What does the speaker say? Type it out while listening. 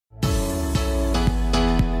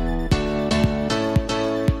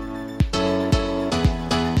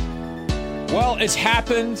it's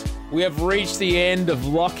happened. We have reached the end of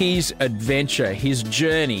Lockie's adventure, his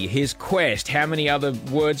journey, his quest. How many other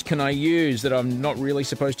words can I use that I'm not really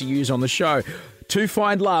supposed to use on the show? To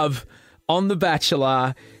find love on The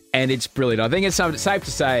Bachelor, and it's brilliant. I think it's safe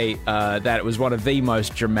to say that it was one of the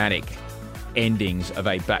most dramatic endings of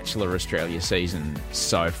a Bachelor Australia season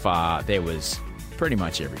so far. There was pretty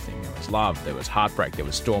much everything. There was love, there was heartbreak, there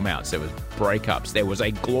was storm outs, there was breakups, there was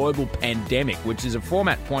a global pandemic, which is a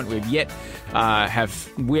format point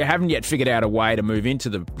we haven't yet figured out a way to move into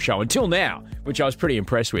the show until now, which I was pretty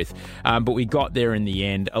impressed with. But we got there in the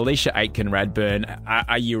end. Alicia Aitken-Radburn,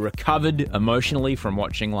 are you recovered emotionally from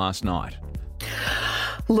watching last night?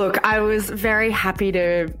 Look, I was very happy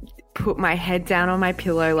to put my head down on my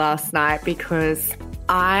pillow last night because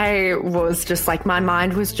I was just like, my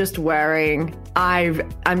mind was just whirring.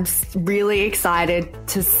 I'm really excited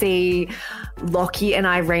to see Lockie and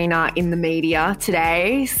Irina in the media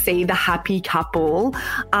today, see the happy couple.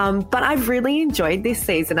 But I've really enjoyed this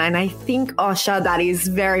season, and I think, Osha, that is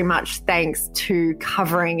very much thanks to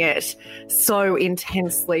covering it so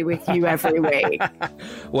intensely with you every week.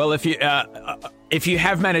 Well, if you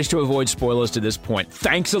have managed to avoid spoilers to this point,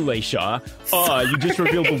 thanks, Alicia. You just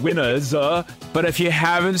revealed the winners. But if you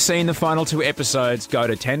haven't seen the final 2 episodes, go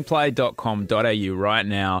to 10play.com.au right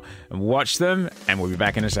now and watch them, and we'll be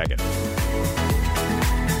back in a second.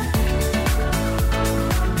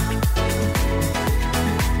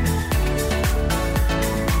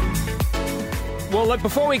 Well, look,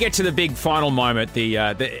 before we get to the big final moment, the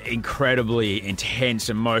incredibly intense,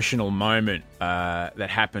 emotional moment that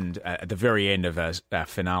happened at the very end of our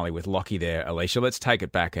finale with Lockie there, Alicia, let's take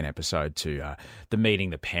it back an episode to the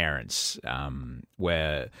meeting the parents,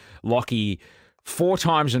 where Lockie 4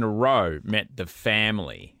 times in a row met the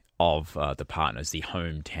family of the partners, the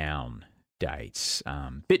hometown dates.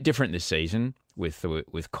 Bit different this season with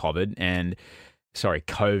COVID.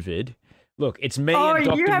 Look, it's me and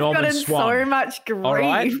Dr. You have Norman gotten Swan. so much grief. All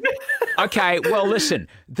right. Okay, well, listen,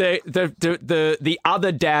 the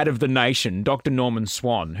other dad of the nation, Dr. Norman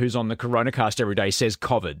Swan, who's on the Coronacast every day, says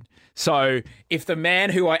COVID. So if the man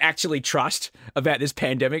who I actually trust about this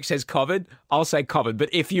pandemic says COVID, I'll say COVID. But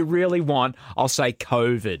if you really want, I'll say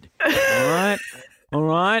COVID. All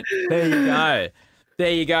right.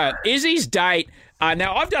 There you go. Izzy's date.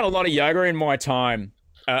 Now, I've done a lot of yoga in my time,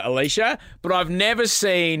 Alicia, but I've never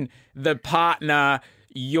seen the partner,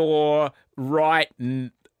 your right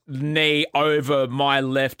knee over my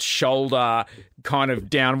left shoulder, kind of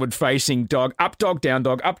downward facing dog, up dog, down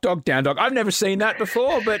dog, up dog, down dog. I've never seen that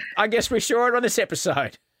before, but I guess we saw it on this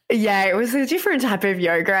episode. Yeah, it was a different type of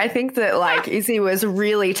yoga. I think that Izzy was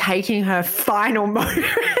really taking her final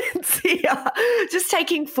moments here, just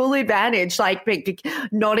taking full advantage,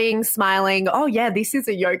 nodding, smiling. Oh yeah, this is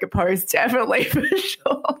a yoga pose, definitely for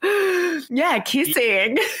sure. Yeah,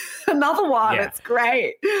 kissing, another one. Yeah. It's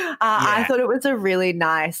great. I thought it was a really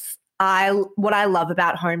nice. What I love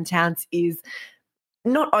about hometowns is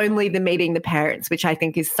not only the meeting the parents, which I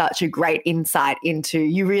think is such a great insight into,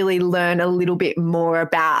 you really learn a little bit more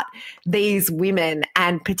about these women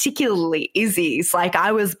and particularly Izzy's.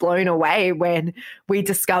 I was blown away when we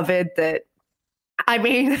discovered that,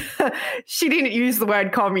 she didn't use the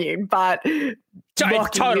word commune, but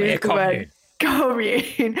totally a commune.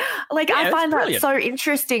 Commune. I find that so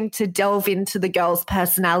interesting to delve into the girls'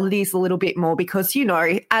 personalities a little bit more because,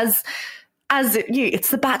 it's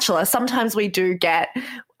The Bachelor. Sometimes we do get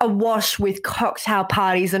awash with cocktail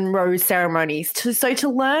parties and rose ceremonies. So to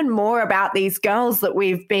learn more about these girls that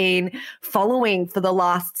we've been following for the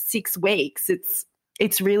last 6 weeks,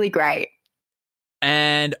 it's really great.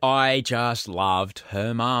 And I just loved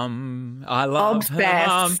her mum. I love her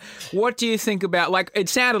mum. What do you think about, it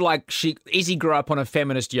sounded like Izzy grew up on a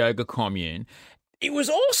feminist yoga commune. It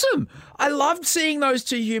was awesome. I loved seeing those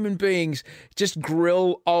 2 human beings just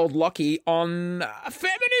grill old Lockie on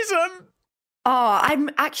feminism. Oh,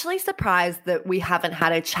 I'm actually surprised that we haven't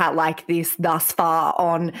had a chat like this thus far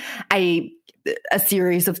on a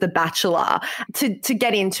series of The Bachelor to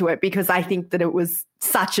get into it, because I think that it was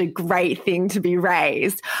such a great thing to be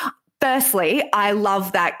raised. Firstly, I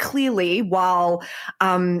love that clearly while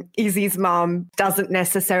Izzy's mum doesn't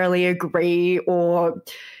necessarily agree or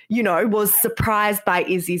was surprised by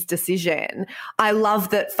Izzy's decision, I love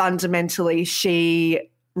that fundamentally she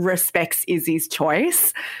respects Izzy's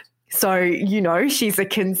choice. So, she's a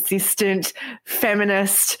consistent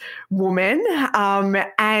feminist woman.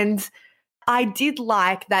 And I did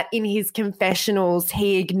like that in his confessionals,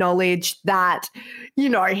 he acknowledged that,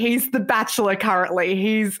 he's the Bachelor currently.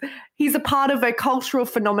 He's a part of a cultural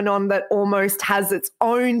phenomenon that almost has its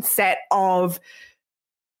own set of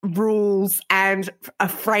rules and a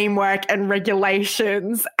framework and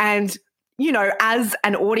regulations. And, you know, as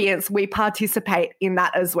an audience, we participate in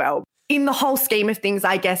that as well. In the whole scheme of things,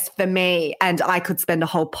 I guess for me, and I could spend a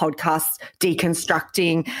whole podcast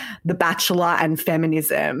deconstructing The Bachelor and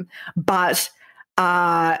feminism, but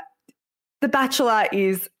The Bachelor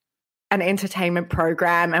is an entertainment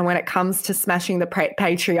program. And when it comes to smashing the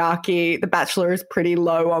patriarchy, The Bachelor is pretty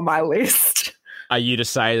low on my list. Are you to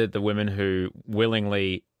say that the women who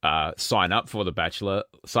willingly sign up for The Bachelor,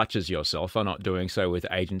 such as yourself, are not doing so with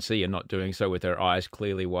agency and not doing so with their eyes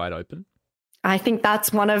clearly wide open? I think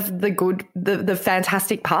that's one of the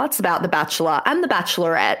fantastic parts about The Bachelor and The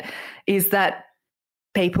Bachelorette is that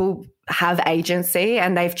people have agency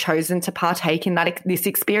and they've chosen to partake in this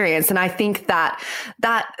experience. And I think that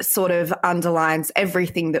sort of underlines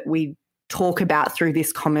everything that we talk about through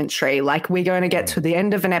this commentary. Like, we're going to get to the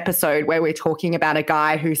end of an episode where we're talking about a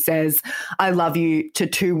guy who says, I love you to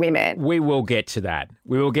two women. We will get to that.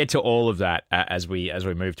 We will get to all of that as we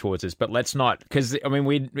move towards this. But let's not, because, I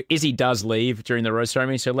mean, Izzy does leave during the rose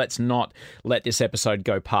ceremony, so let's not let this episode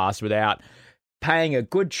go past without paying a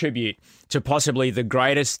good tribute to possibly the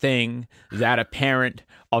greatest thing that a parent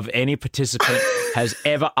of any participant has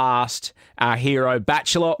ever asked our hero,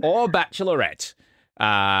 Bachelor or Bachelorette,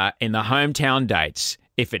 in the hometown dates.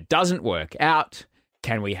 If it doesn't work out,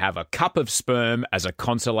 can we have a cup of sperm as a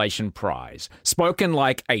consolation prize? Spoken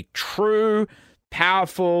like a true,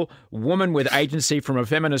 powerful woman with agency from a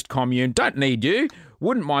feminist commune. Don't need you.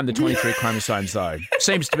 Wouldn't mind the 23 chromosomes, though.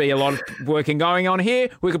 Seems to be a lot of working going on here.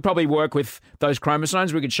 We could probably work with those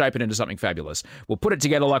chromosomes. We could shape it into something fabulous. We'll put it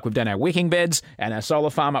together like we've done our wicking beds and our solar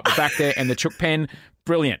farm up the back there and the chook pen.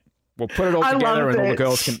 Brilliant. We'll put it all together and all the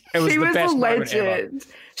girls can... It was the best moment ever.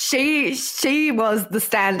 She was the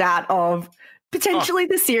standout of potentially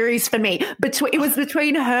the series for me. It was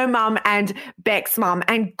between her mum and Beck's mum.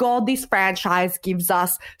 And God, this franchise gives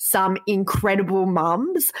us some incredible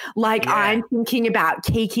mums. Like, I'm thinking about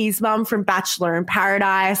Kiki's mum from Bachelor in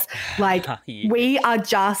Paradise. Like, we are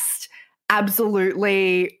just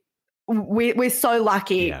absolutely... We're so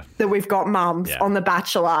lucky that we've got mums on The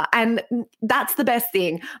Bachelor. And that's the best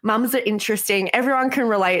thing. Mums are interesting. Everyone can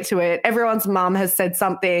relate to it. Everyone's mum has said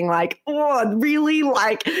something like, oh, really?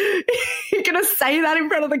 Like, you're going to say that in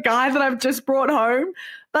front of the guy that I've just brought home?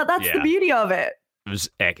 But that's the beauty of it.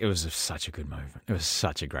 It was such a good moment. It was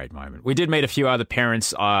such a great moment. We did meet a few other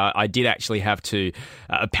parents. I did actually have to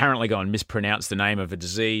apparently go and mispronounce the name of a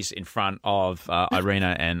disease in front of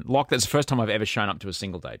Irina and Locke. That's the first time I've ever shown up to a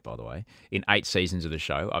single date, by the way, in 8 seasons of the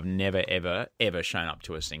show. I've never, ever, ever shown up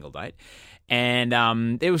to a single date.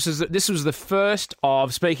 And this was the first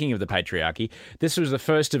of, speaking of the patriarchy, this was the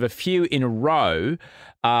first of a few in a row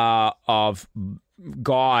of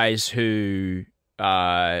guys who...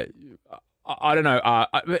 I don't know.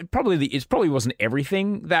 It probably wasn't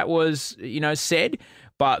everything that was, said,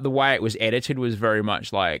 but the way it was edited was very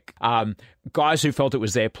much like guys who felt it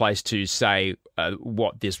was their place to say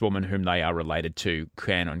what this woman whom they are related to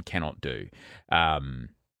can and cannot do.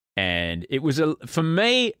 And it was for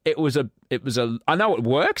me, it was a, I know it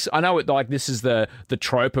works. I know it, like, this is the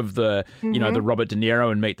trope of the, the Robert De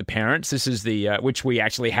Niro and Meet the Parents. This is the, which we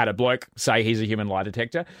actually had a bloke say he's a human lie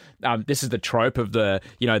detector. This is the trope of the,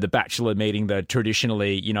 the Bachelor meeting the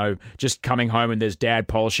traditionally, just coming home and there's dad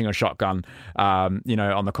polishing a shotgun, on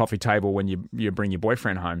the coffee table when you bring your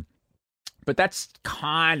boyfriend home. But that's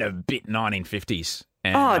kind of a bit 1950s.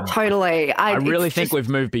 And, totally. I really think we've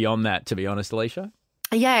moved beyond that, to be honest, Alicia.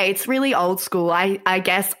 Yeah, it's really old school. I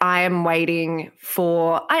guess I am waiting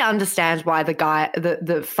for... I understand why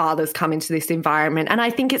the fathers come into this environment, and I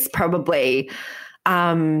think it's probably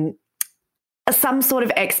some sort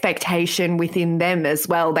of expectation within them as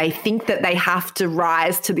well. They think that they have to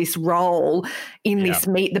rise to this role in this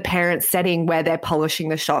Meet the Parents setting where they're polishing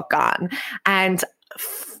the shotgun. And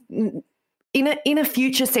in a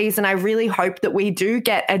future season, I really hope that we do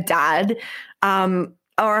get a dad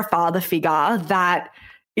or a father figure that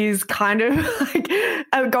is kind of like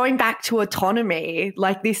going back to autonomy.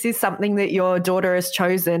 Like, this is something that your daughter has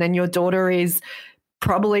chosen, and your daughter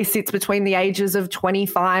probably sits between the ages of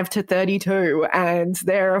 25 to 32, and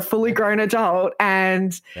they're a fully grown adult.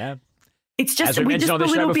 And it's just, as we mentioned on the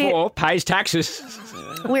show before, pays taxes.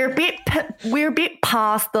 We're a bit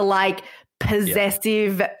past the like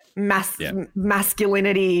possessive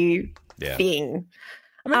masculinity thing.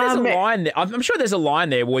 I mean, there's a line there. I'm sure there's a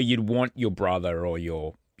line there where you'd want your brother or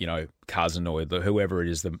your, cousin or whoever it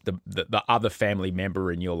is, the other family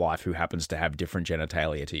member in your life who happens to have different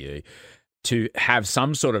genitalia to you, to have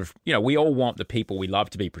some sort of, we all want the people we love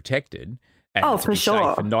to be protected and to be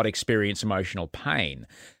safe and not experience emotional pain.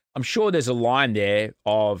 I'm sure there's a line there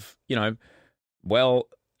of, well,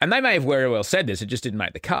 and they may have very well said this, it just didn't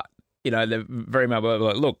make the cut. They're very much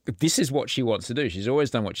like, look, this is what she wants to do. She's always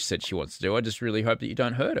done what she said she wants to do. I just really hope that you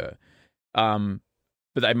don't hurt her.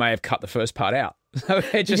 But they may have cut the first part out. So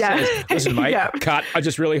it just says, listen, mate, cut. I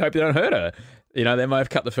just really hope you don't hurt her. They may have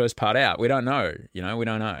cut the first part out. We don't know. We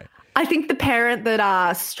don't know. I think the parent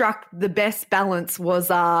that struck the best balance was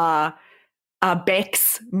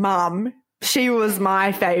Beck's mum. She was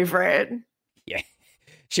my favourite. Yeah.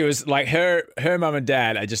 She was like her mum and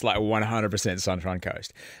dad are just like 100% Sunshine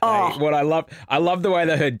Coast. Oh. What I love the way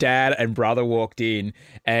that her dad and brother walked in,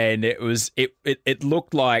 and it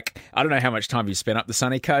looked like, I don't know how much time you spent up the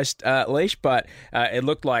sunny coast, Leash, but it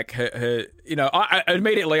looked like her. I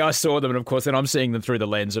immediately I saw them, and of course, then I'm seeing them through the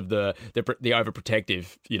lens of the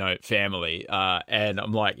overprotective, family, and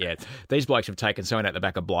I'm like, yeah, these blokes have taken someone out the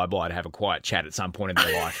back of Bly to have a quiet chat at some point in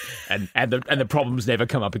their life, and the problems never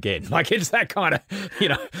come up again. Like it's that kind of,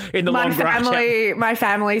 in the long grass. My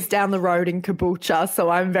family's down the road in Caboolture,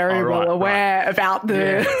 so I'm very well aware about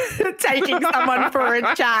the taking someone for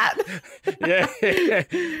a chat. Yeah.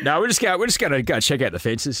 No, we're just going to go check out the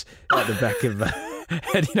fences at the back of.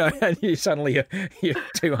 And you suddenly you're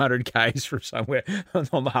 200 k's from somewhere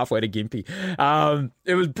on the halfway to Gympie.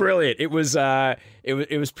 It was brilliant. It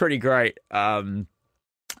was pretty great.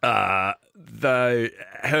 Though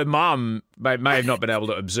her mum may have not been able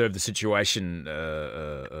to observe the situation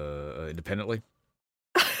independently.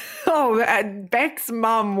 Oh, and Beck's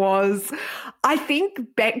mum was, I think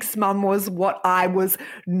Beck's mum was what I was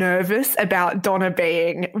nervous about Donna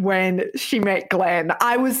being when she met Glenn.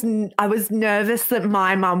 I was nervous that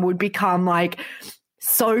my mum would become like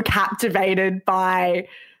so captivated by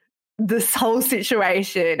this whole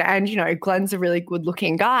situation. And, Glenn's a really good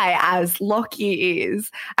looking guy, as Lockie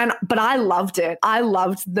is. But I loved it. I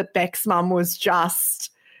loved that Beck's mum was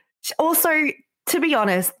just, also, to be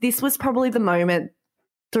honest, this was probably the moment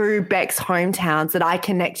through Beck's hometowns that I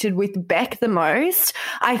connected with Beck the most.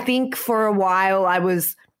 I think for a while I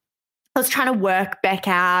was trying to work Beck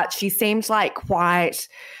out. She seemed like quite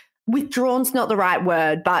withdrawn's not the right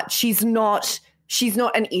word, but she's not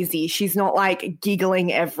an Izzy. She's not like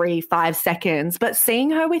giggling every 5 seconds. But seeing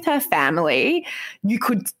her with her family, you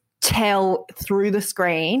could tell through the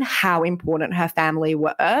screen how important her family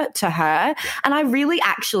were to her. And I really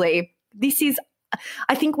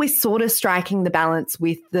I think we're sort of striking the balance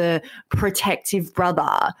with the protective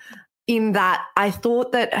brother, in that I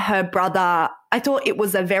thought it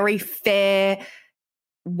was a very fair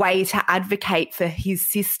way to advocate for his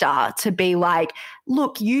sister to be like,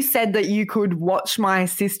 look, you said that you could watch my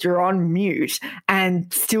sister on mute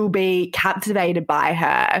and still be captivated by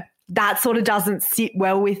her. That sort of doesn't sit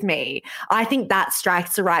well with me. I think that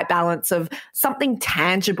strikes the right balance of something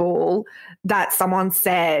tangible that someone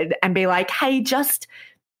said and be like, hey, just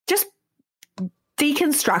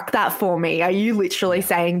deconstruct that for me. Are you literally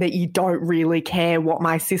saying that you don't really care what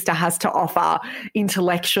my sister has to offer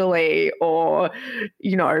intellectually or,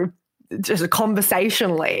 just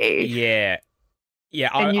conversationally? Yeah. Yeah,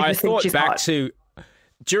 I thought back to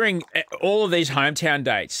during all of these hometown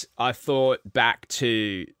dates, I thought back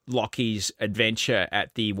to Lockie's adventure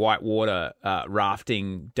at the Whitewater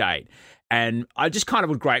rafting date, and I just kind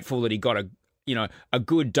of was grateful that he got a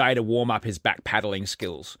good day to warm up his back paddling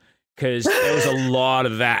skills, because there was a lot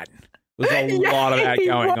of that. There was a lot of that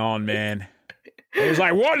going on, man. It was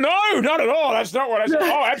like, what? No, not at all. That's not what I said.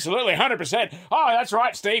 Oh, absolutely, 100%. Oh, that's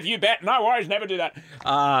right, Steve. You bet. No worries. Never do that.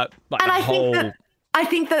 I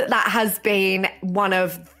think that has been one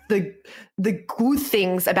of the good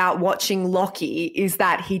things about watching Lockie, is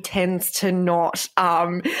that he tends to not,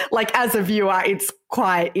 as a viewer, it's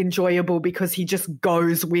quite enjoyable because he just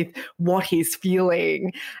goes with what he's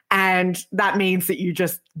feeling. And that means that you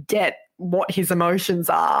just get what his emotions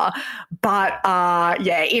are. But,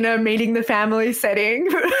 in a meeting the family setting,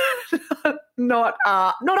 not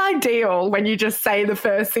ideal when you just say the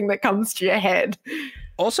first thing that comes to your head.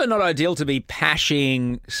 Also not ideal to be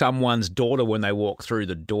pashing someone's daughter when they walk through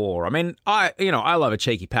the door. I mean, I love a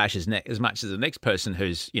cheeky pash as much as the next person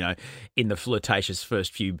who's, in the flirtatious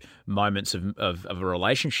first few moments of a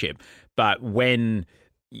relationship. But when,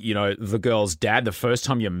 the girl's dad, the first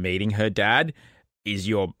time you're meeting her dad, is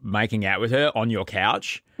you're making out with her on your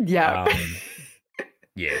couch. Yeah.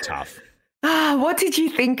 Yeah, tough. What did you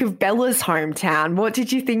think of Bella's hometown? What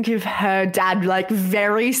did you think of her dad? Like,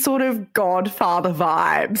 very sort of Godfather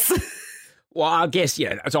vibes. Well, I guess,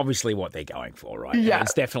 it's obviously what they're going for, right? Yeah.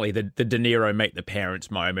 It's definitely the De Niro meet the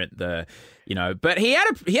parents moment, but he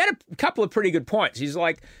had a couple of pretty good points. He's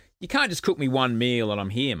like, you can't just cook me one meal and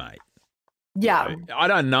I'm here, mate. Yeah. I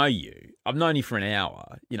don't know you. I've known you for an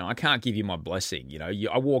hour. You know, I can't give you my blessing. You know,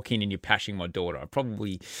 I walk in and you're pashing my daughter. I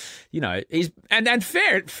probably, you know, and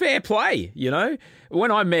fair play. You know,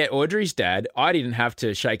 when I met Audrey's dad, I didn't have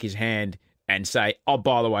to shake his hand and say, oh,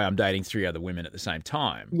 by the way, I'm dating 3 other women at the same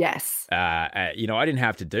time. Yes. You know, I didn't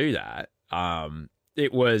have to do that.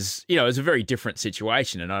 It was, you know, it was a very different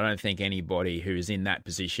situation, and I don't think anybody who is in that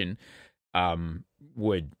position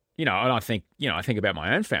would, you know, and I think about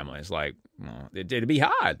my own family. It's like, well, it'd be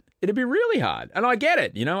hard. It'd be really hard. And I get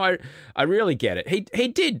it. You know, I really get it. He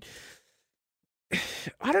did.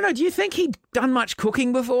 I don't know. Do you think he'd done much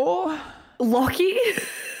cooking before? Lockie?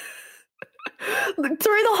 Through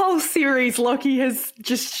the whole series, Lockie has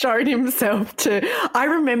just shown himself to... I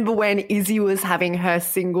remember when Izzy was having her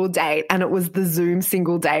single date, and it was the Zoom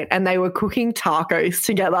single date, and they were cooking tacos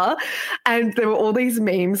together, and there were all these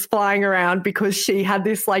memes flying around because she had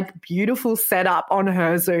this like beautiful setup on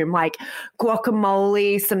her Zoom, like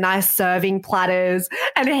guacamole, some nice serving platters,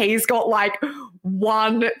 and he's got like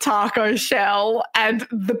one taco shell and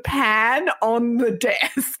the pan on the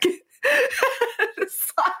desk.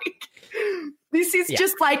 It's like... This is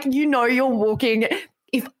just like, you know, you're walking.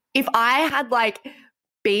 If I had like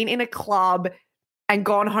been in a club and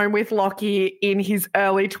gone home with Lockie in his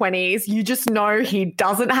early 20s, you just know he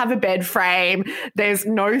doesn't have a bed frame. There's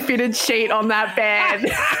no fitted sheet on that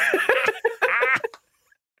bed.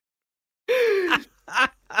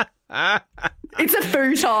 It's a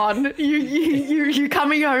futon. You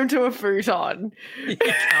coming home to a futon. You're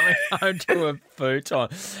coming home to a futon.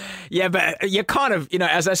 Yeah, but you're kind of, you know,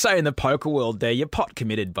 as I say in the poker world there, you're pot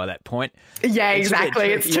committed by that point. Yeah,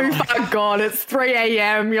 exactly. It's too far gone. It's 3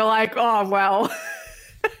 a.m. You're like, oh, well.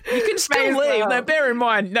 You can still leave. Now, bear in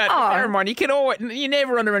mind, you can always, you're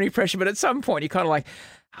never under any pressure, but at some point you're kind of like,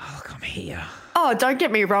 oh, look, I'm here. Oh, don't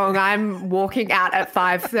get me wrong. I'm walking out at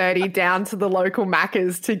 5:30 down to the local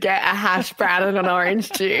Macca's to get a hash brown and an orange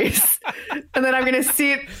juice. And then I'm going to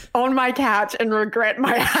sit on my couch and regret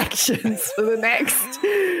my actions for the next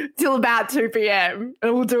till about 2 p.m.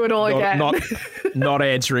 And we'll do it all again. Not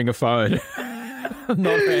answering a phone.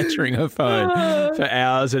 Not answering a phone for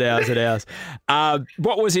hours and hours and hours.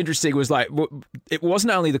 What was interesting was like, it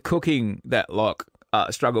wasn't only the cooking that Locke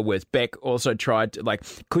struggled with. Beck also tried to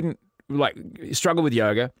struggle with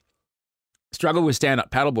yoga, struggle with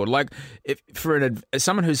stand-up paddleboard. Like, if for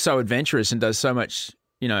someone who's so adventurous and does so much,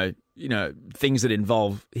 you know, things that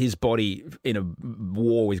involve his body in a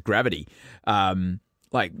war with gravity,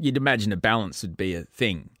 like you'd imagine a balance would be a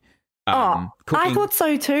thing. I thought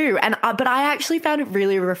so too, but I actually found it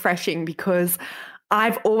really refreshing because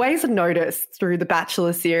I've always noticed through the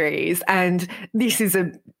Bachelor series, and this is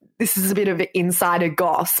a bit of insider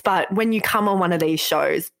goss, but when you come on one of these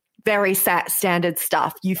shows, very standard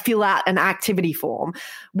stuff. You fill out an activity form,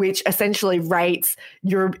 which essentially rates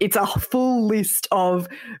it's a full list of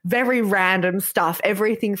very random stuff,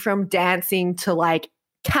 everything from dancing to like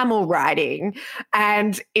camel riding.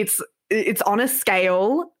 And it's on a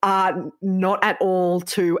scale, not at all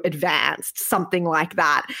too advanced, something like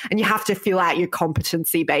that. And you have to fill out your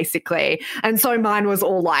competency, basically. And so mine was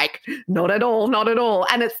all like, not at all, not at all.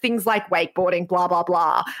 And it's things like wakeboarding, blah, blah,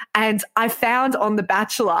 blah. And I found on The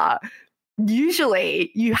Bachelor,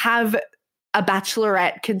 usually you have a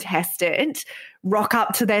bachelorette contestant rock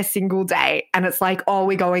up to their single date and it's like, oh,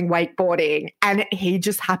 we're going wakeboarding. And he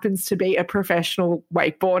just happens to be a professional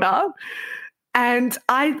wakeboarder. And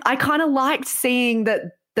I kind of liked seeing that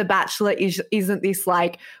The Bachelor isn't this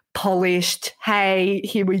like polished, hey,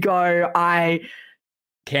 here we go, I've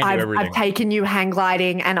taken you hang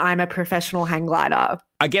gliding and I'm a professional hang glider.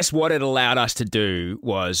 I guess what it allowed us to do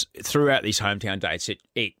was throughout these hometown dates,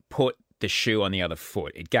 it put the shoe on the other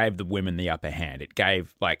foot. It gave the women the upper hand. It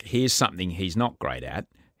gave like, here's something he's not great at.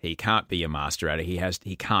 He can't be a master at it.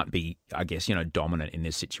 He can't be, I guess, you know, dominant in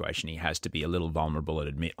this situation. He has to be a little vulnerable and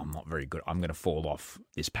admit, I'm not very good. I'm going to fall off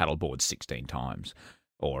this paddleboard 16 times.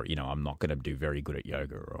 Or, you know, I'm not going to do very good at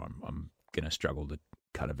yoga, or I'm going to struggle to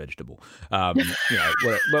cut a vegetable. You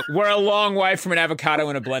know, we're a long way from an avocado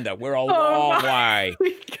in a blender. We're a long way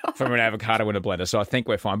from an avocado in a blender. So I think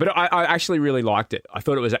we're fine. But I actually really liked it. I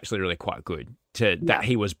thought it was actually really quite good that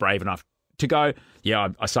he was brave enough to go, yeah,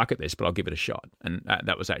 I suck at this, but I'll give it a shot. And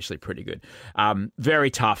that was actually pretty good. Very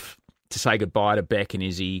tough to say goodbye to Beck and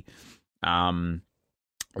Izzy.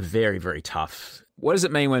 Very, very tough. What does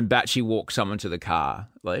it mean when Batchy walks someone to the car,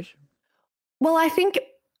 Leash? Well, I think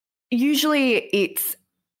usually it's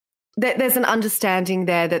there's an understanding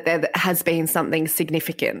there that there has been something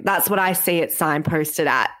significant. That's what I see it signposted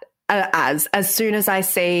as. As soon as I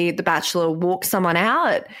see the Bachelor walk someone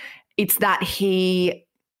out, it's that he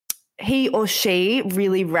he or she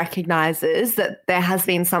really recognizes that there has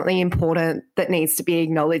been something important that needs to be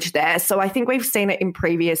acknowledged there. So I think we've seen it in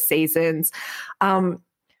previous seasons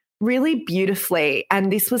really beautifully.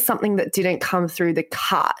 And this was something that didn't come through the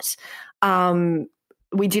cut.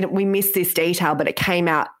 We missed this detail, but it came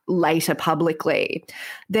out later publicly.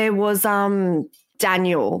 There was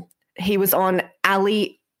Daniel. He was on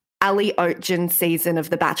Ali Oetgen's season of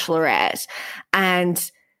The Bachelorette,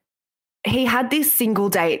 and he had this single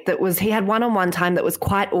date he had one-on-one time that was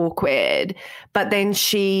quite awkward, but then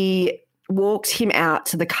she walked him out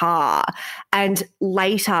to the car, and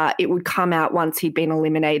later it would come out once he'd been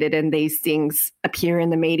eliminated and these things appear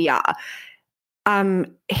in the media.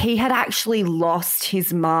 He had actually lost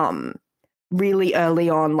his mum really early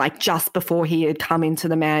on, like just before he had come into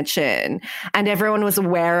the mansion, and everyone was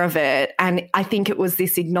aware of it. And I think it was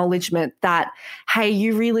this acknowledgement that, hey,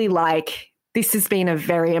 you really this has been a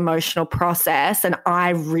very emotional process and I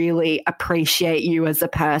really appreciate you as a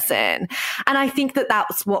person. And I think that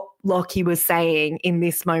that's what Lockie was saying in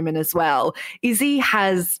this moment as well. This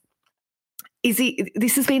has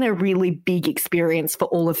been a really big experience for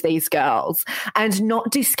all of these girls, and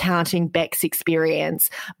not discounting Beck's experience,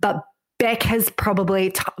 but Beck has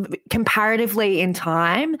probably, comparatively in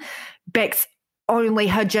time,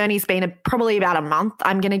 her journey's been probably about a month,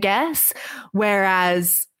 I'm going to guess,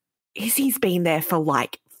 whereas Izzy's been there for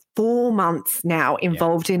like 4 months now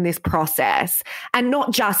involved in this process, and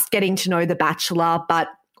not just getting to know The Bachelor, but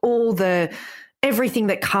everything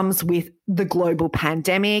that comes with the global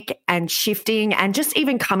pandemic and shifting, and just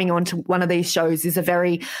even coming onto one of these shows is a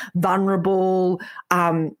very vulnerable,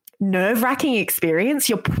 nerve-wracking experience.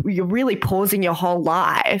 You're really pausing your whole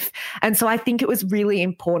life. And so I think it was really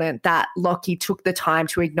important that Lockie took the time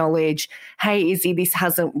to acknowledge, hey, Izzy, this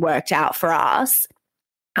hasn't worked out for us.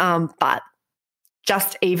 But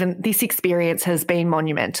just even this experience has been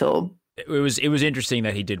monumental. It was interesting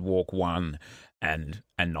that he did walk one and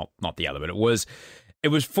not the other, but it was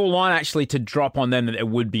full on actually to drop on them that there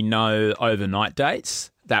would be no overnight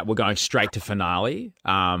dates, that were going straight to finale.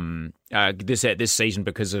 This season,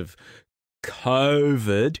 because of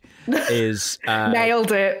COVID, is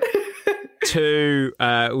nailed it.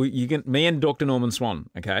 Me and Dr. Norman Swan,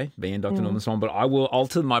 okay? Me and Dr. Norman Swan, but I will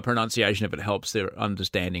alter my pronunciation if it helps their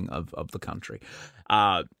understanding of the country.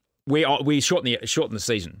 We shortened the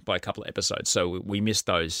season by a couple of episodes, so we missed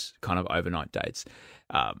those kind of overnight dates.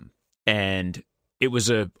 And it was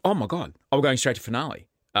oh my God, we're going straight to finale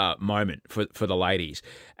moment for the ladies.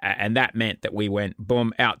 And that meant that we went,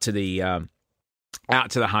 boom, out to the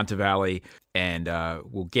Hunter Valley, and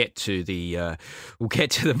we'll get to the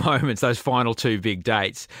moments, those final 2 big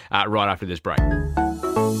dates, right after this break.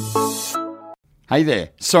 Hey there,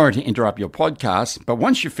 sorry to interrupt your podcast, but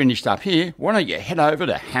once you've finished up here, why don't you head over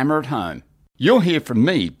to Hammer at Home? You'll hear from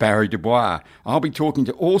me, Barry Dubois. I'll be talking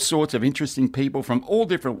to all sorts of interesting people from all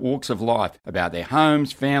different walks of life about their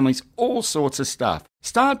homes, families, all sorts of stuff.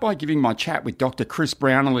 Start by giving my chat with Dr. Chris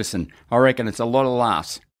Brown a listen. I reckon it's a lot of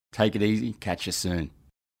laughs. Take it easy. Catch you soon.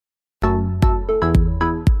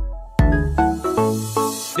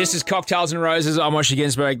 This is Cocktails and Roses. I'm Osher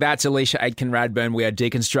Ginsberg. That's Alicia Aitken-Radburn. We are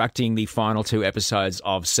deconstructing the final 2 episodes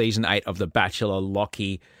of Season 8 of The Bachelor.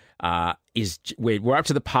 Lockie we're up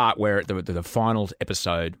to the part where the final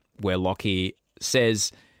episode where Lockie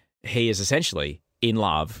says he is essentially in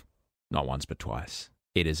love, not once but twice.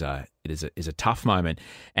 It is a tough moment,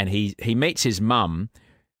 and he meets his mum,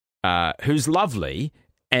 who's lovely,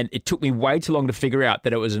 and it took me way too long to figure out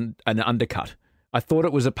that it was an undercut. I thought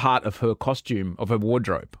it was a part of her costume, of her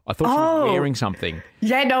wardrobe. I thought she was wearing something.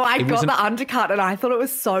 Yeah, no, I got the undercut and I thought it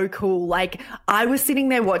was so cool. Like, I was sitting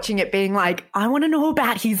there watching it being like, I want to know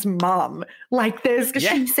about his mum. Like,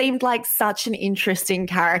 she seemed like such an interesting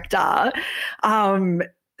character.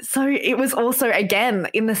 So it was also, again,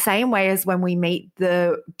 in the same way as when we meet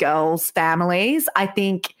the girls' families, I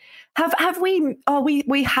think... Have we? Oh,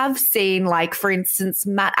 we have seen, like, for instance,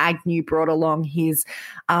 Matt Agnew brought along his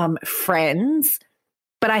friends,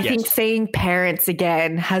 but I think seeing parents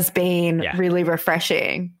again has been really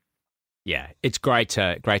refreshing. Yeah, it's great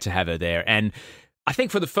to have her there, and I think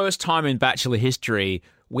for the first time in Bachelor history,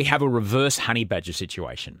 we have a reverse honey badger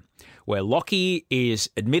situation where Lockie is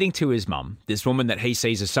admitting to his mum, this woman that he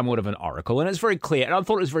sees as somewhat of an oracle, and it's very clear, and I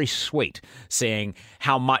thought it was very sweet seeing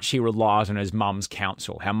how much he relies on his mum's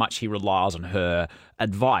counsel, how much he relies on her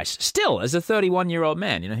advice. Still, as a 31-year-old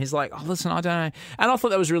man, he's like, oh, listen, I don't know. And I thought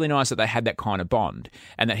that was really nice that they had that kind of bond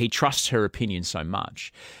and that he trusts her opinion so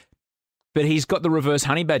much. But he's got the reverse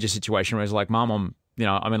honey badger situation where he's like, Mum,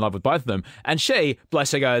 I'm in love with both of them. And she,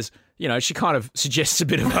 bless her, goes, she kind of suggests a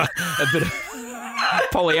bit of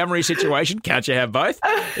polyamory situation. Can't you have both?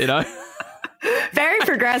 You know? Very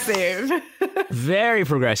progressive. Very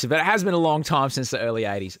progressive. But it has been a long time since the early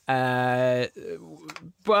 80s.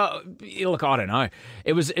 Well, look, I don't know.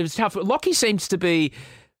 It was tough. Lockie seems to be,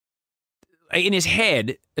 in his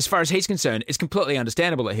head, as far as he's concerned, it's completely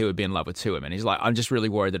understandable that he would be in love with two women. He's like, I'm just really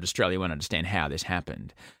worried that Australia won't understand how this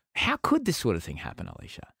happened. How could this sort of thing happen,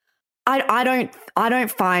 Alicia? I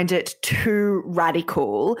don't find it too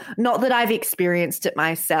radical. Not that I've experienced it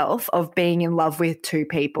myself of being in love with two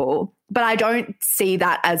people, but I don't see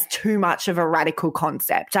that as too much of a radical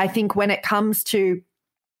concept. I think when it comes to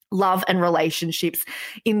love and relationships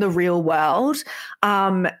in the real world,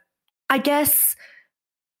 I guess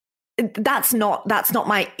that's not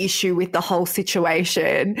my issue with the whole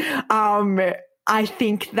situation. I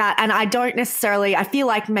think that, and I don't necessarily, I feel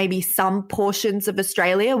like maybe some portions of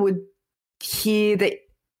Australia would hear that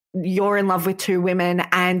you're in love with two women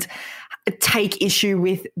and take issue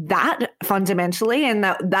with that fundamentally. And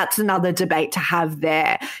that's another debate to have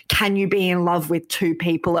there. Can you be in love with two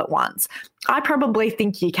people at once? I probably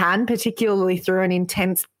think you can, particularly through an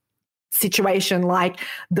intense situation like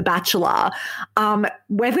The Bachelor.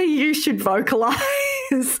 Whether you should vocalize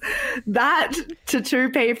that to two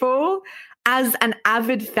people, as an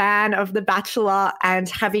avid fan of The Bachelor and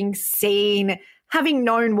having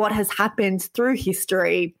known what has happened through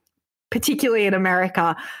history, particularly in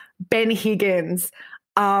America, Ben Higgins,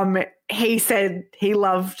 he said he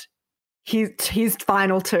loved his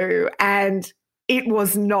final two and it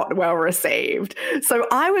was not well received. So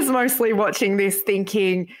I was mostly watching this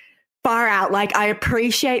thinking, far out, like I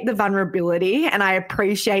appreciate the vulnerability and I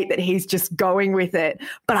appreciate that he's just going with it.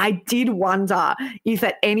 But I did wonder if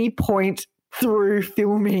at any point through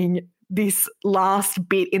filming this last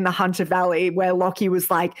bit in the Hunter Valley where Lockie was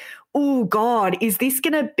like, oh God, is this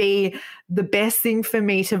going to be the best thing for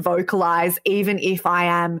me to vocalize even if I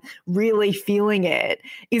am really feeling it?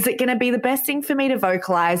 Is it going to be the best thing for me to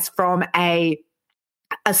vocalize from a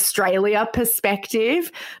Australia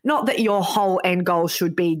perspective? Not that your whole end goal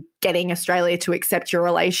should be getting Australia to accept your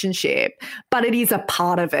relationship, but it is a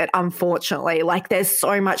part of it, unfortunately. Like there's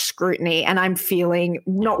so much scrutiny and I'm feeling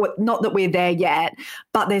not that we're there yet,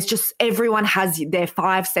 but there's just everyone has their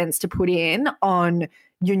 5 cents to put in on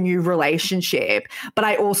your new relationship. But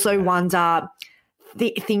I also wonder,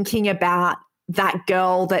 thinking about that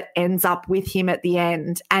girl that ends up with him at the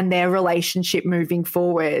end and their relationship moving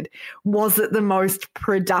forward, was it the most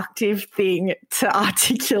productive thing to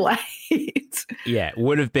articulate? Yeah, it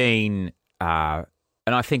would have been, and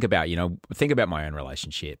I think about my own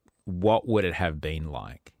relationship. What would it have been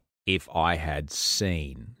like if I had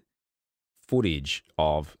seen footage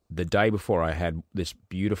of the day before I had this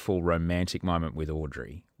beautiful romantic moment with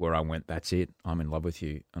Audrey where I went, that's it, I'm in love with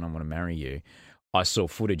you and I want to marry you. I saw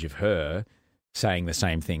footage of her saying the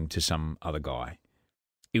same thing to some other guy.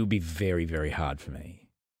 It would be very, very hard for me.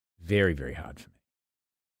 Very, very hard for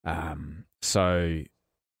me. So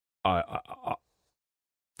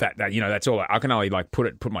that's all. I can only like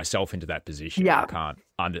put myself into that position. Yeah.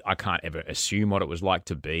 I can't ever assume what it was like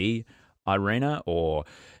to be Irina or,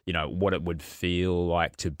 what it would feel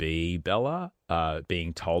like to be Bella,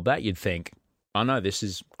 being told that. You'd think, oh no, this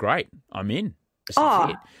is great. I'm in. This is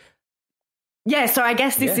it. Yeah, so I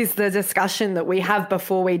guess this is the discussion that we have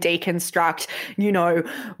before we deconstruct,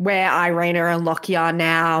 where Irina and Lockie are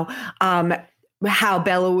now, how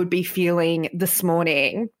Bella would be feeling this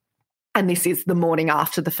morning. And this is the morning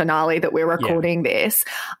after the finale that we're recording this.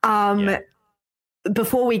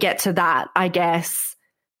 Before we get to that, I guess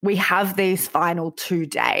we have these final 2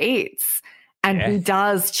 dates and he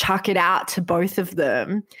does chuck it out to both of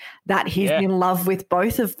them that he's in love with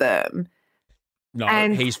both of them. No,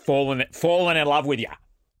 and he's fallen in love with you.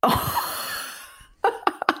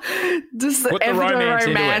 Just put the romance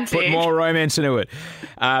into it. Put more romance into it.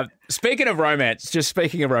 Speaking of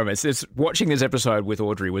romance, watching this episode with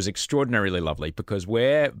Audrey was extraordinarily lovely because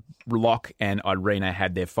where Locke and Irina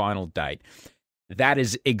had their final date, that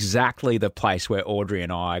is exactly the place where Audrey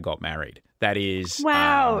and I got married. That is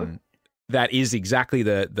wow. That is exactly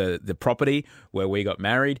the property where we got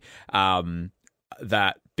married.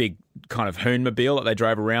 That big kind of hoonmobile that they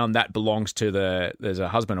drove around, that belongs to there's a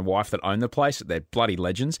husband and wife that own the place. They're bloody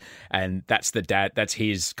legends. And that's the dad, that's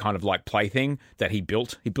his kind of like plaything that he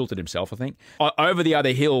built. He built it himself, I think. Over the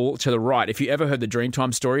other hill to the right, if you ever heard the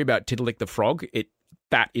Dreamtime story about Tiddalik the Frog,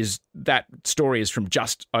 that story is from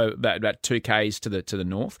just about 2 Ks to the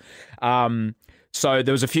north. So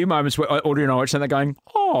there was a few moments where Audrey and I watched and they're going,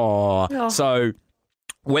 oh. So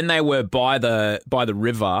when they were by the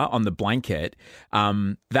river on the blanket,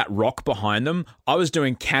 that rock behind them, I was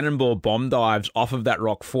doing cannonball bomb dives off of that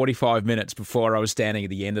rock 45 minutes before I was standing at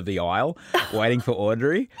the end of the aisle waiting for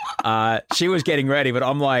Audrey. She was getting ready, but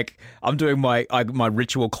I'm doing my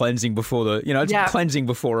ritual cleansing before cleansing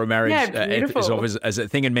before a marriage as a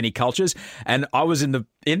thing in many cultures. And I was in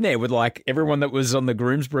there with like everyone that was on the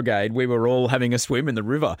groom's brigade. We were all having a swim in the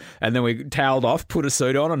river, and then we toweled off, put a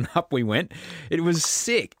suit on, and up we went. It was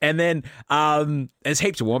sick. And then there's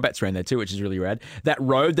heaps of wombats around there too, which is really rad. That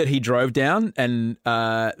road that he drove down, and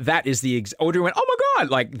that is Audrey went, oh my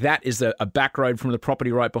God, like that is a back road from the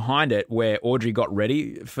property right behind it where Audrey got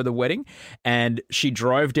ready for the wedding. And she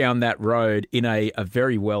drove down that road in a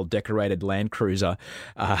very well decorated Land Cruiser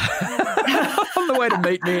on the way to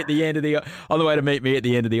meet me at the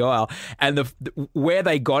end of the aisle. And where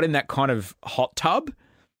they got in that kind of hot tub.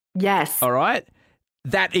 Yes. All right.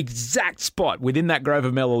 That exact spot within that grove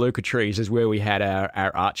of Melaleuca trees is where we had our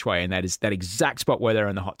archway, and that exact spot where they're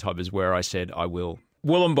in the hot tub is where I said I will.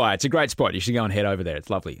 Wollumbai, it's a great spot. You should go and head over there. It's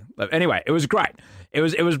lovely. Anyway, it was great. It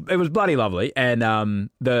was bloody lovely, and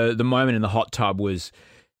the moment in the hot tub was.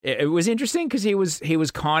 It was interesting because he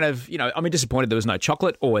was kind of, disappointed there was no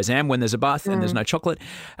chocolate. Always am when there's a bath and there's no chocolate.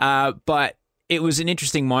 But it was an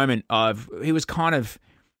interesting moment he was kind of,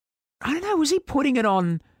 I don't know, was he putting it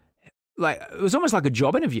on? Like it was almost like a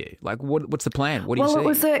job interview. Like, what's the plan? What do you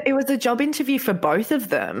see? It was a job interview for both of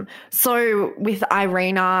them. So with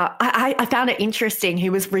Irina, I found it interesting. He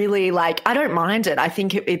was really like, I don't mind it. I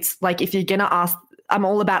think it's like if you're gonna ask, I'm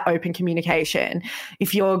all about open communication.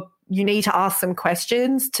 If you need to ask some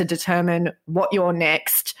questions to determine what your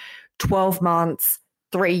next 12 months,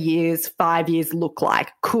 3 years, 5 years look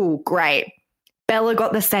like. Cool, great. Bella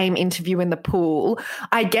got the same interview in the pool.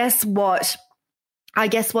 I guess what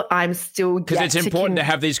I'm still because it's important to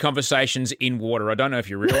have these conversations in water. I don't know if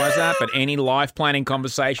you realise that, but any life planning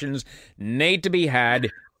conversations need to be had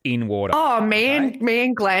in water. Oh, me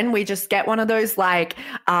and Glenn, we just get one of those like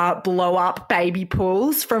blow up baby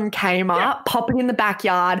pools from Kmart, pop it in the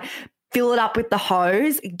backyard, fill it up with the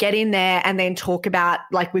hose, get in there, and then talk about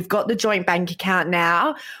like we've got the joint bank account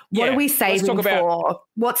now. What are we saving for?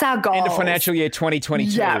 What's our goal? End of financial year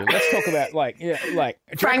 2022. Yeah. Let's talk about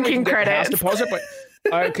franking credits. House deposit,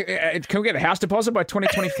 can we get a house deposit by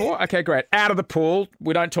 2024? Okay, great. Out of the pool.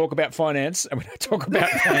 We don't talk about finance, and we don't talk about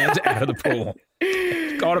plans out of the pool.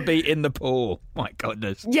 It's got to be in the pool. My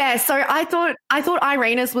goodness. Yeah, so I thought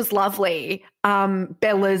Irina's was lovely.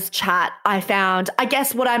 Bella's chat, I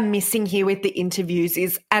guess what I'm missing here with the interviews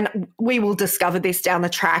is, and we will discover this down the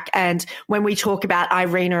track, and when we talk about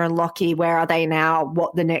Irina and Lockie, where are they now,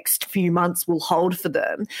 what the next few months will hold for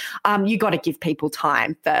them, you got to give people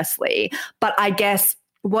time, firstly. But I guess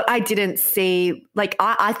what I didn't see, like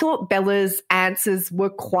I thought Bella's answers were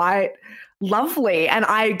quite lovely. And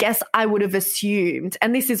I guess I would have assumed,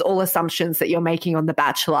 and this is all assumptions that you're making on The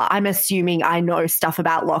Bachelor, I'm assuming I know stuff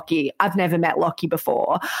about Lockie. I've never met Lockie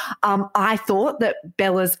before. I thought that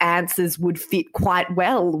Bella's answers would fit quite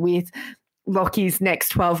well with Lockie's next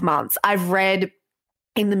 12 months. I've read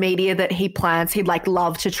in the media that he'd like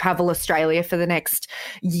love to travel Australia for the next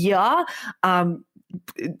year.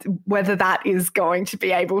 Whether that is going to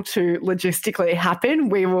be able to logistically happen,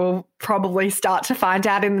 we will probably start to find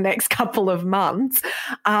out in the next couple of months.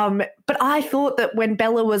 But I thought that when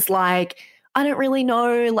Bella was like, I don't really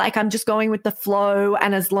know, like I'm just going with the flow,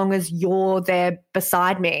 and as long as you're there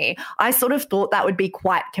beside me, I sort of thought that would be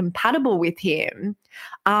quite compatible with him.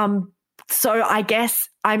 So I guess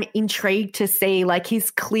I'm intrigued to see, like he's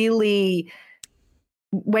clearly,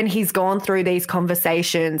 when he's gone through these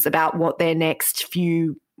conversations about what their next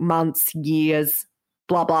few months, years,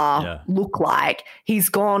 blah, blah, look like, he's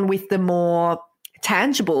gone with the more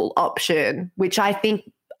tangible option, which I think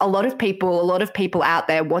a lot of people out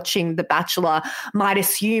there watching The Bachelor might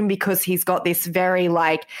assume, because he's got this very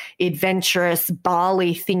like adventurous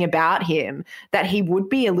Bali thing about him, that he would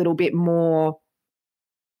be a little bit more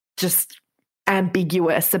just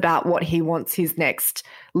ambiguous about what he wants his next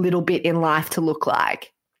little bit in life to look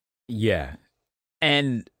like. Yeah.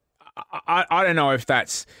 And I don't know if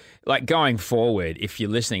that's like going forward, if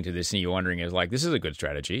you're listening to this and you're wondering, is like, this is a good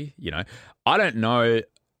strategy, I don't know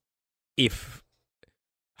if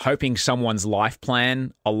hoping someone's life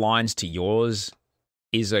plan aligns to yours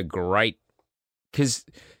is a great, because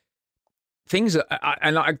things are,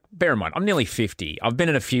 and I bear in mind, I'm nearly 50. I've been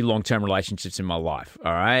in a few long-term relationships in my life,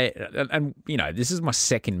 all right? And this is my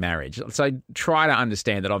second marriage. So try to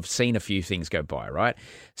understand that I've seen a few things go by, right?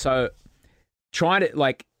 So trying to,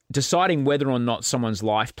 like, deciding whether or not someone's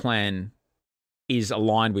life plan is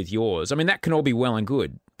aligned with yours, I mean, that can all be well and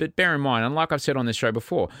good. But bear in mind, and like I've said on this show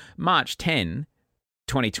before, March 10,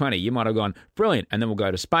 2020, you might have gone, brilliant, and then we'll go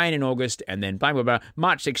to Spain in August, and then blah, blah, blah.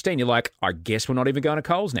 March 16, you're like, I guess we're not even going to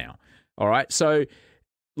Coles now. All right? So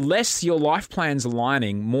less your life plans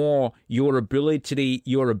aligning, more your ability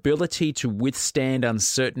to withstand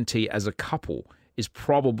uncertainty as a couple is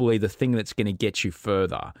probably the thing that's going to get you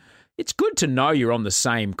further. It's good to know you're on the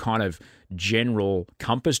same kind of general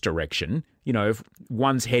compass direction. You know, if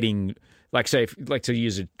one's heading, like say, like to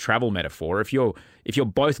use a travel metaphor, if you're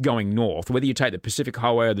both going north, whether you take the Pacific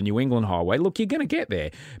Highway or the New England Highway, look, you're going to get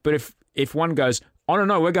there. But if one goes, oh,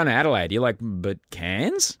 no, we're going to Adelaide, you're like, but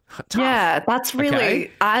Cairns? Tough. Yeah, that's really,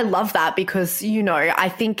 okay. I love that because, you know, I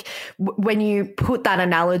think when you put that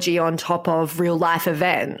analogy on top of real life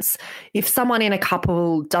events, if someone in a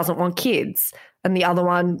couple doesn't want kids and the other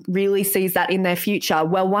one really sees that in their future,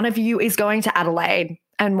 well, one of you is going to Adelaide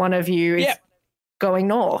and one of you is going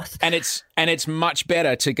north. And it's much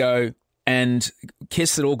better to go and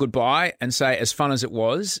kiss it all goodbye and say, as fun as it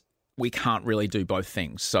was, we can't really do both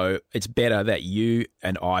things. So it's better that you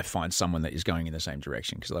and I find someone that is going in the same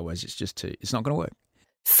direction, because otherwise it's not going to work.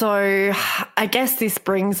 So I guess this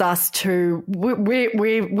brings us to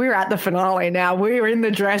we're at the finale now. We're in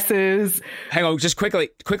the dresses. Hang on, just quickly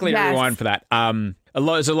rewind for that.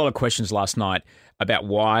 There's a lot of questions last night about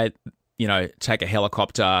why, you know, take a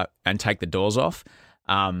helicopter and take the doors off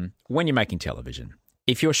when you're making television.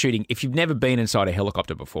 If you're shooting, if you've never been inside a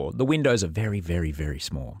helicopter before, the windows are very, very, very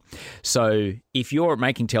small. So if you're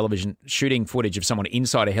making television, shooting footage of someone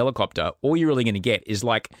inside a helicopter, all you're really going to get is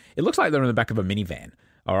like, it looks like they're in the back of a minivan.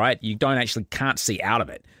 All right. You can't see out of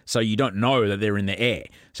it. So you don't know that they're in the air.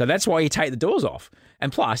 So that's why you take the doors off.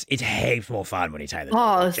 And plus, it's heaps more fun when you take the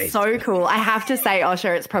doors off. Oh, so cool. I have to say,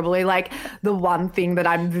 Osher, it's probably like the one thing that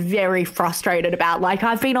I'm very frustrated about. Like,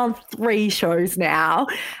 I've been on 3 shows now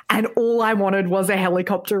and all I wanted was a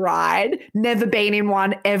helicopter ride. Never been in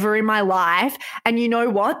one ever in my life. And you know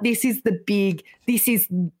what? This is the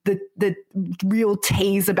real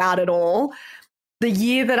tease about it all. The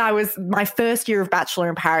year that my first year of Bachelor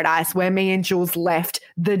in Paradise, where me and Jules left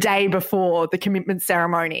the day before the commitment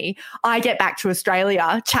ceremony, I get back to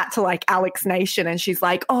Australia, chat to like Alex Nation, and she's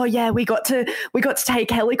like, oh yeah, we got to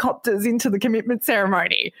take helicopters into the commitment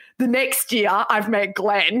ceremony. The next year I've met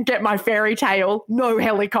Glenn, get my fairy tale, no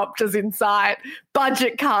helicopters in sight,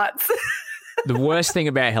 budget cuts. The worst thing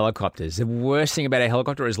about a helicopter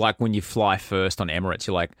is like when you fly first on Emirates,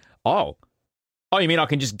 you're like, oh, you mean I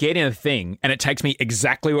can just get in a thing and it takes me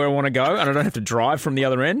exactly where I want to go and I don't have to drive from the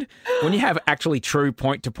other end? When you have actually true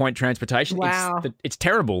point-to-point transportation, wow. It's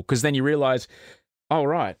terrible, because then you realise, oh,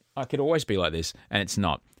 right, I could always be like this, and it's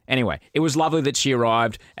not. Anyway, it was lovely that she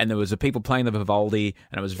arrived and there was people playing the Vivaldi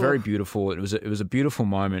and it was very beautiful. It was a beautiful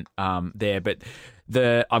moment there. But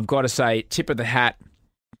I've got to say, tip of the hat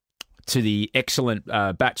to the excellent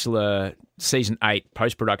Bachelor Season 8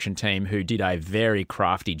 post-production team, who did a very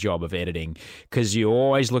crafty job of editing, because you're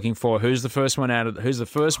always looking for who's the first one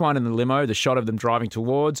in the limo, the shot of them driving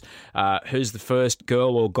towards, who's the first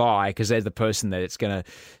girl or guy, because they're the person that it's going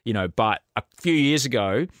to, you know. But a few years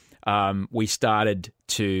ago, we started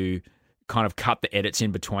to kind of cut the edits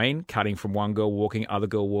in between, cutting from one girl walking, other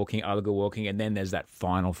girl walking, and then there's that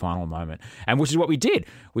final moment, and which is what we did.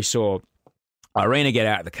 We saw Irina get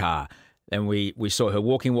out of the car. Then we saw her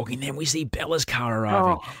walking. Then we see Bella's car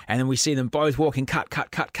arriving. And then we see them both walking, cut.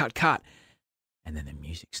 And then the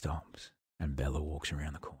music stops and Bella walks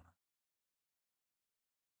around the corner.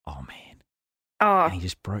 Oh, man. Oh. And he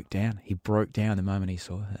just broke down. He broke down the moment he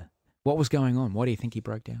saw her. What was going on? Why do you think he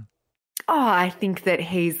broke down? Oh, I think that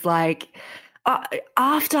he's like...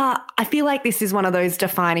 I feel like this is one of those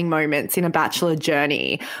defining moments in a Bachelor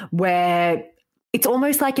journey where... it's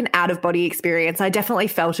almost like an out-of-body experience. I definitely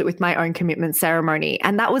felt it with my own commitment ceremony,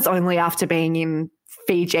 and that was only after being in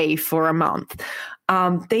Fiji for a month.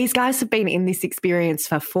 These guys have been in this experience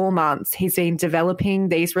for 4 months. He's been developing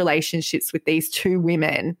these relationships with these 2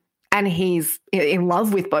 women, and he's in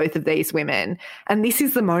love with both of these women. And this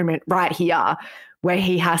is the moment right here where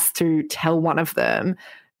he has to tell one of them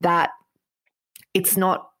that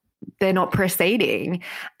they're not proceeding.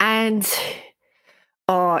 And...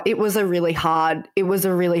 oh, it was a really hard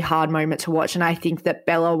moment to watch. And I think that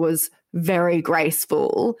Bella was very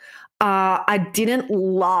graceful. I didn't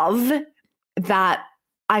love that.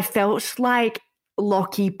 I felt like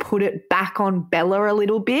Lockie put it back on Bella a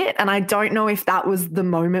little bit. And I don't know if that was the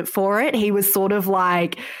moment for it. He was sort of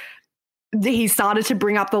like, he started to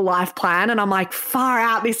bring up the life plan. And I'm like, far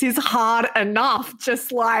out, this is hard enough.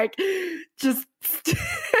 Just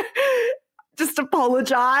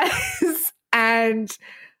apologize. And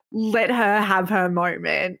let her have her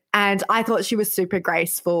moment. And I thought she was super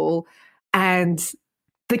graceful. And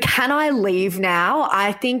the "can I leave now?"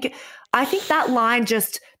 I think that line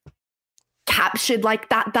just captured like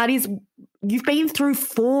that is, you've been through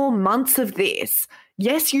 4 months of this.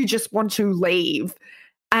 Yes, you just want to leave.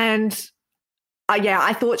 And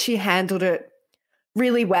I thought she handled it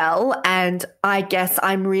really well. And I guess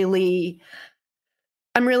I'm really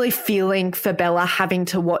feeling for Bella having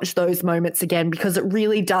to watch those moments again, because it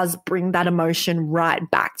really does bring that emotion right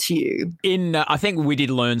back to you. I think we did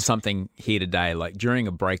learn something here today, like during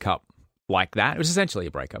a breakup like that. It was essentially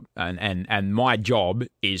a breakup. And my job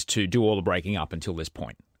is to do all the breaking up until this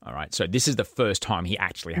point. All right. So this is the first time he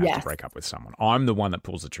actually has to break up with someone. I'm the one that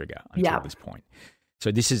pulls the trigger until this point.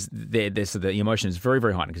 So this is the emotion is very,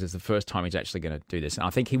 very heightened because it's the first time he's actually going to do this. And I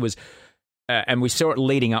think he was, and we saw it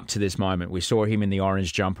leading up to this moment. We saw him in the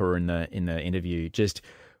orange jumper in the interview, just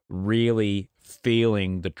really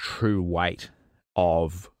feeling the true weight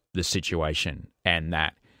of the situation, and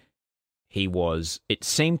that he was. It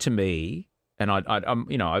seemed to me, and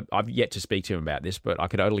I've yet to speak to him about this, but I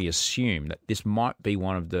could only assume that this might be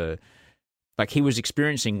one of the, like, he was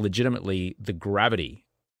experiencing legitimately the gravity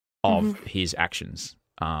of his actions,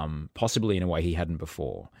 possibly in a way he hadn't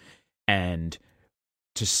before. And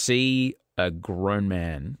to see a grown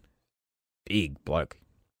man, big bloke,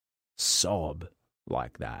 sob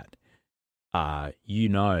like that, you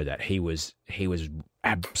know that he was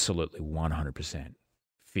absolutely 100%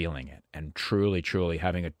 feeling it and truly, truly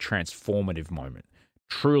having a transformative moment.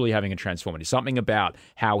 Truly having a transformative. Something about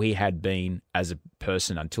how he had been as a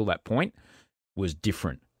person until that point was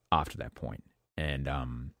different after that point. And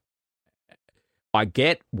I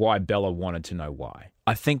get why Bella wanted to know why.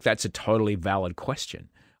 I think that's a totally valid question.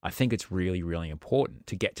 I think it's really, really important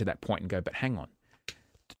to get to that point and go, but hang on,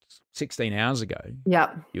 16 hours ago,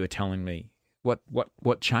 you were telling me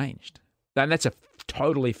what changed. And that's a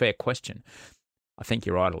totally fair question. I think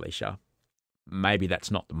you're right, Alicia. Maybe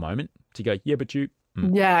that's not the moment to go, yeah, but you...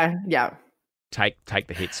 Yeah. Take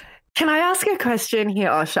the hits. Can I ask a question here,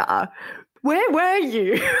 Osha? Where were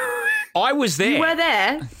you? I was there. You were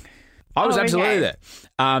there? I was absolutely there.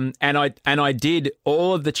 And I did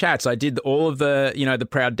all of the chats. I did all of the, the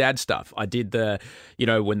proud dad stuff. I did the,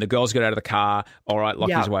 when the girls got out of the car, all right,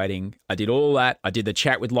 Lockie's waiting. I did all that. I did the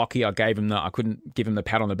chat with Lockie. I couldn't give him the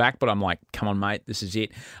pat on the back, but I'm like, come on, mate, this is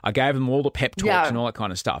it. I gave him all the pep talks and all that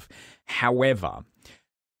kind of stuff. However,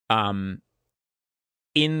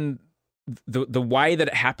 in the way that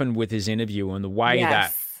it happened with his interview and the way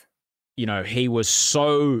that, he was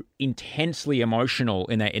so intensely emotional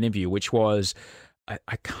in that interview, which was, I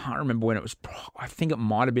can't remember when it was. I think it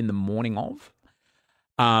might have been the morning of.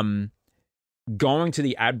 Going to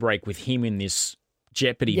the ad break with him in this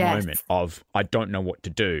jeopardy moment of, I don't know what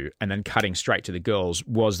to do, and then cutting straight to the girls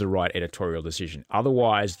was the right editorial decision.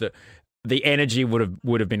 Otherwise, the energy would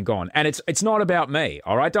have been gone. And it's not about me,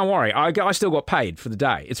 all right? Don't worry. I still got paid for the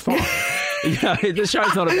day. It's fine. The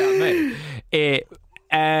show's not about me.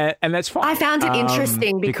 And that's fine. I found it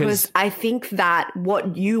interesting because I think that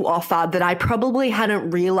what you offer that I probably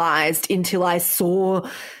hadn't realized until I saw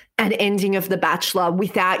an ending of The Bachelor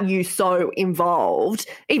without you so involved,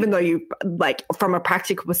 even though you, like, from a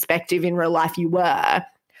practical perspective in real life you were.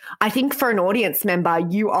 I think for an audience member,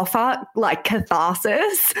 you offer like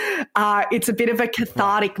catharsis. It's a bit of a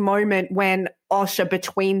cathartic moment when Osha,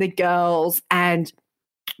 between the girls and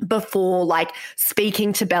before, like,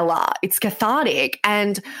 speaking to Bella, it's cathartic.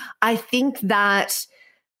 And I think that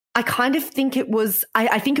I think it was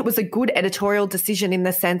a good editorial decision in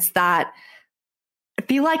the sense that I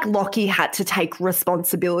feel like Lockie had to take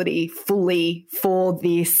responsibility fully for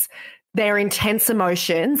their intense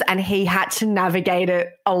emotions, and he had to navigate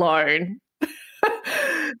it alone.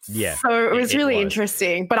 Yeah. So it was really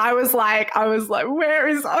interesting. But I was like, where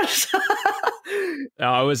is Osha?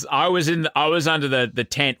 I was under the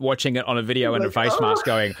tent watching it on a video and a face mask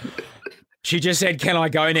going, she just said, can I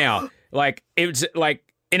go now? Like, it's like,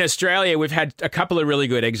 in Australia, we've had a couple of really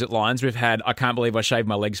good exit lines. We've had, I can't believe I shaved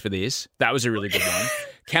my legs for this. That was a really good one.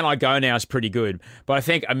 Can I go now is pretty good. But I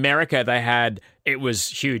think America, it was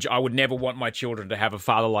huge. I would never want my children to have a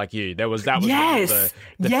father like you. That was one of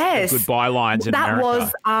the goodbye lines in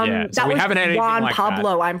America. That was Juan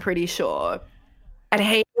Pablo, that. I'm pretty sure. And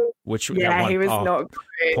he was not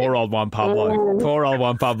great. Poor old Juan Pablo. Oh. Poor old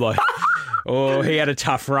Juan Pablo. Oh, he had a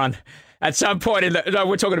tough run. At some point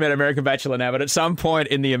we're talking about American Bachelor now, but at some point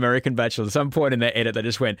in the American Bachelor, at some point in their edit, they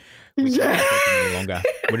just went, we can't take it any longer.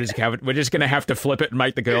 We're just going to have to flip it and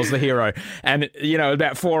make the girls the hero. And,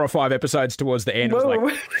 about 4 or 5 episodes towards the end, it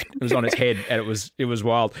was on its head, and it was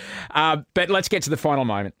wild. But let's get to the final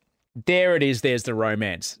moment. there it is. There's the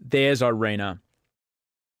romance. There's Irina.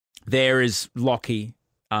 There is Lockie.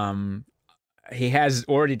 He has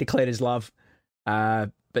already declared his love,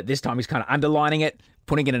 but this time he's kind of underlining it,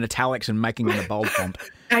 putting it in italics and making it a bold font.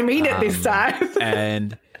 I mean it this time.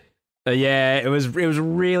 And yeah, it was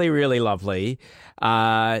really, really lovely.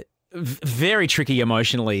 Very tricky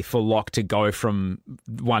emotionally for Locke to go from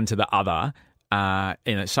one to the other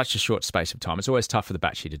in such a short space of time. It's always tough for the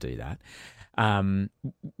Batchy to do that. Then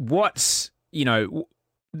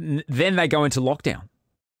they go into lockdown,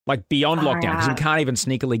 like beyond lockdown, because we can't even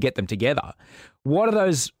sneakily get them together. What are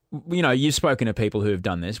those, you've spoken to people who have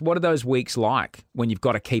done this. What are those weeks like when you've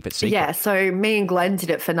got to keep it secret? Yeah, so me and Glenn did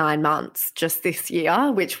it for 9 months just this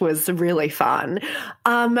year, which was really fun.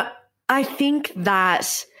 I think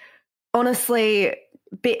that, honestly,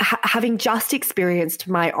 having just experienced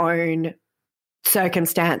my own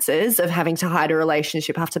circumstances of having to hide a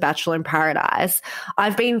relationship after Bachelor in Paradise,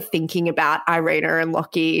 I've been thinking about Irina and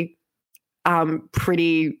Lockie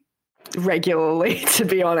pretty regularly, to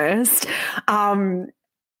be honest. Or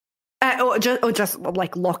just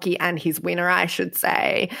like Lockie and his winner, I should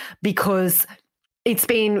say, because it's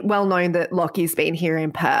been well known that Lockie's been here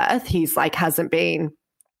in Perth. He's hasn't been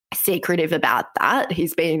secretive about that.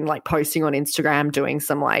 He's been posting on Instagram, doing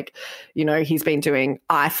some he's been doing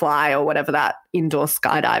iFly or whatever that indoor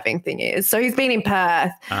skydiving thing is. So he's been in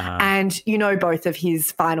Perth, and both of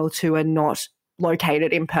his final two are not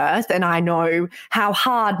located in Perth, and I know how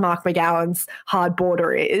hard Mark McGowan's hard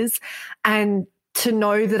border is, and to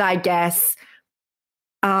know that, I guess,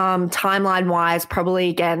 timeline wise, probably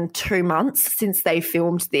again 2 months since they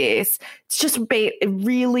filmed this, it's just been a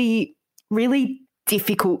really, really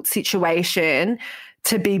difficult situation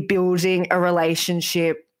to be building a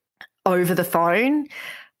relationship over the phone.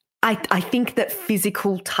 I think that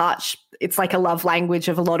physical touch, it's like a love language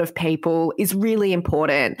of a lot of people, is really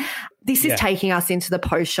important. This is taking us into the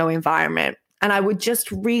post-show environment, and I would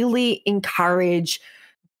just really encourage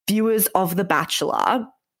viewers of The Bachelor,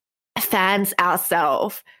 fans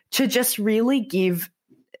ourselves, to just really give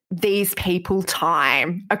these people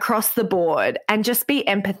time across the board and just be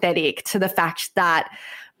empathetic to the fact that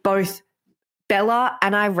both Bella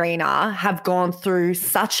and Irina have gone through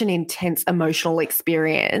such an intense emotional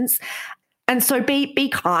experience. And so be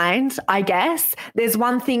kind, I guess. There's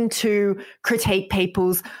one thing to critique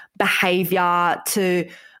people's behavior, to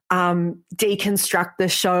deconstruct the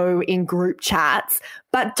show in group chats,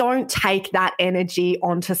 but don't take that energy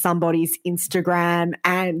onto somebody's Instagram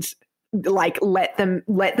and let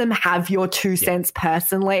them have your 2 cents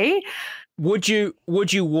personally. Would you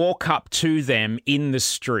walk up to them in the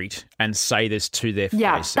street and say this to their faces?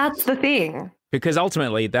 Yeah, that's the thing. Because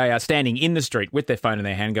ultimately they are standing in the street with their phone in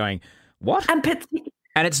their hand going, what? And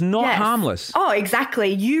it's not harmless. Oh, exactly.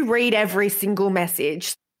 You read every single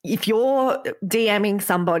message. If you're DMing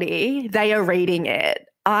somebody, they are reading it.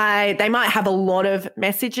 They might have a lot of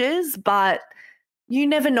messages, but you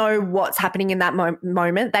never know what's happening in that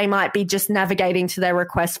moment. They might be just navigating to their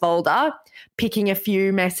request folder, picking a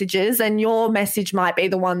few messages, and your message might be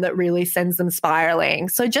the one that really sends them spiraling.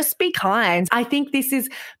 So just be kind. I think this is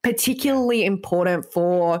particularly important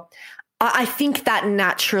for, I think that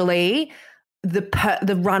naturally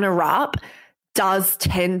the runner-up does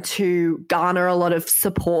tend to garner a lot of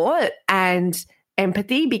support and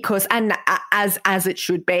empathy because, and as it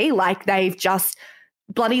should be, they've just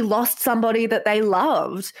bloody lost somebody that they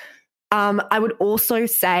loved. I would also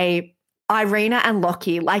say Irina and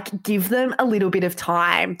Lockie, give them a little bit of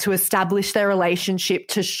time to establish their relationship,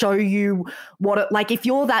 to show you what if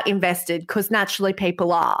you're that invested, because naturally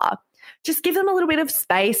people are, just give them a little bit of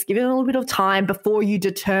space, give them a little bit of time before you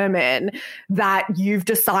determine that you've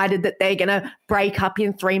decided that they're going to break up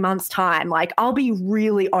in 3 months' time. I'll be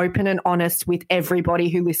really open and honest with everybody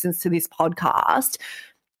who listens to this podcast.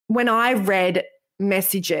 When I read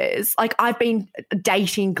messages, I've been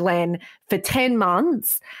dating Glenn for 10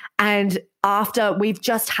 months, and after we've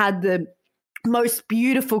just had the most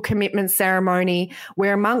beautiful commitment ceremony,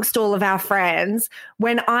 we're amongst all of our friends,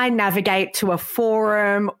 when I navigate to a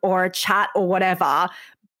forum or a chat or whatever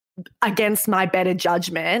against my better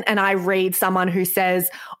judgment, and I read someone who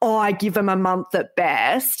says, I give them a month at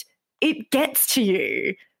best, it gets to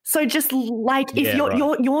you. So just if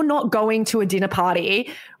you're not going to a dinner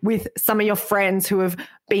party with some of your friends who have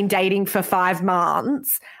been dating for 5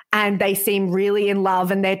 months and they seem really in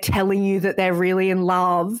love and they're telling you that they're really in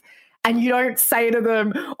love, and you don't say to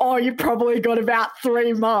them, you've probably got about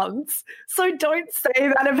 3 months. So don't say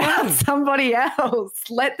that about somebody else.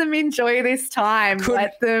 Let them enjoy this time.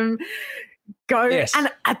 Let them go. Yes.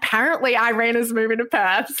 And apparently Irina's moving to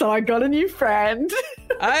Perth, so I got a new friend.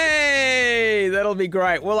 Hey, that'll be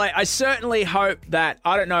great. Well, I certainly hope that,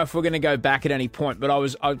 I don't know if we're going to go back at any point, but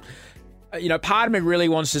part of me really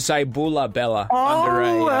wants to say Bula Bella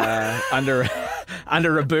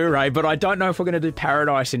under a bure, but I don't know if we're going to do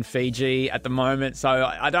Paradise in Fiji at the moment, so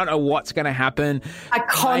I don't know what's going to happen. A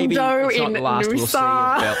condo in Noosa. We'll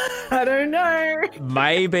I don't know.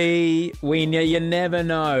 Maybe you never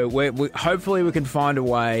know. Hopefully we can find a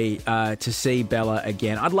way to see Bella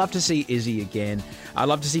again. I'd love to see Izzy again. I'd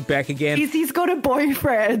love to see Beck again. Izzy's got a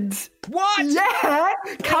boyfriend. What? Yeah.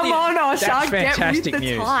 Come on, Osha. Get with the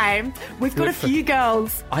news. Time. We've got a few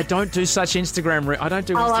girls. I don't do such Instagram. I don't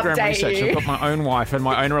do I'll Instagram research. you. I've got my own wife and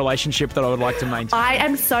my own relationship that I would like to maintain. I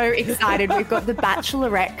am so excited. We've got the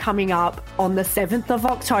Bachelorette coming up on the 7th of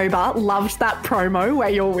October. Loved that promo where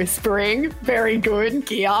you're whispering. Very good,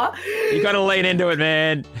 Kia. You got to lean into it,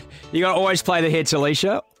 man. You got to always play the hits,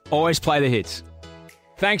 Alicia. Always play the hits.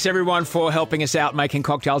 Thanks, everyone, for helping us out making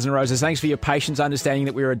Cocktails and Roses. Thanks for your patience, understanding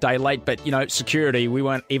that we were a day late. But, security, we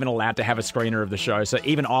weren't even allowed to have a screener of the show. So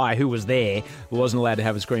even I, who was there, wasn't allowed to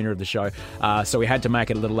have a screener of the show. So we had to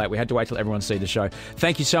make it a little late. We had to wait till everyone see the show.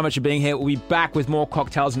 Thank you so much for being here. We'll be back with more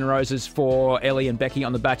Cocktails and Roses for Ellie and Becky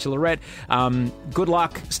on The Bachelorette. Good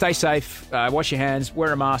luck. Stay safe. Wash your hands.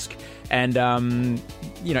 Wear a mask. And,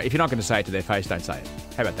 if you're not going to say it to their face, don't say it.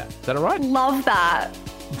 How about that? Is that all right? Love that.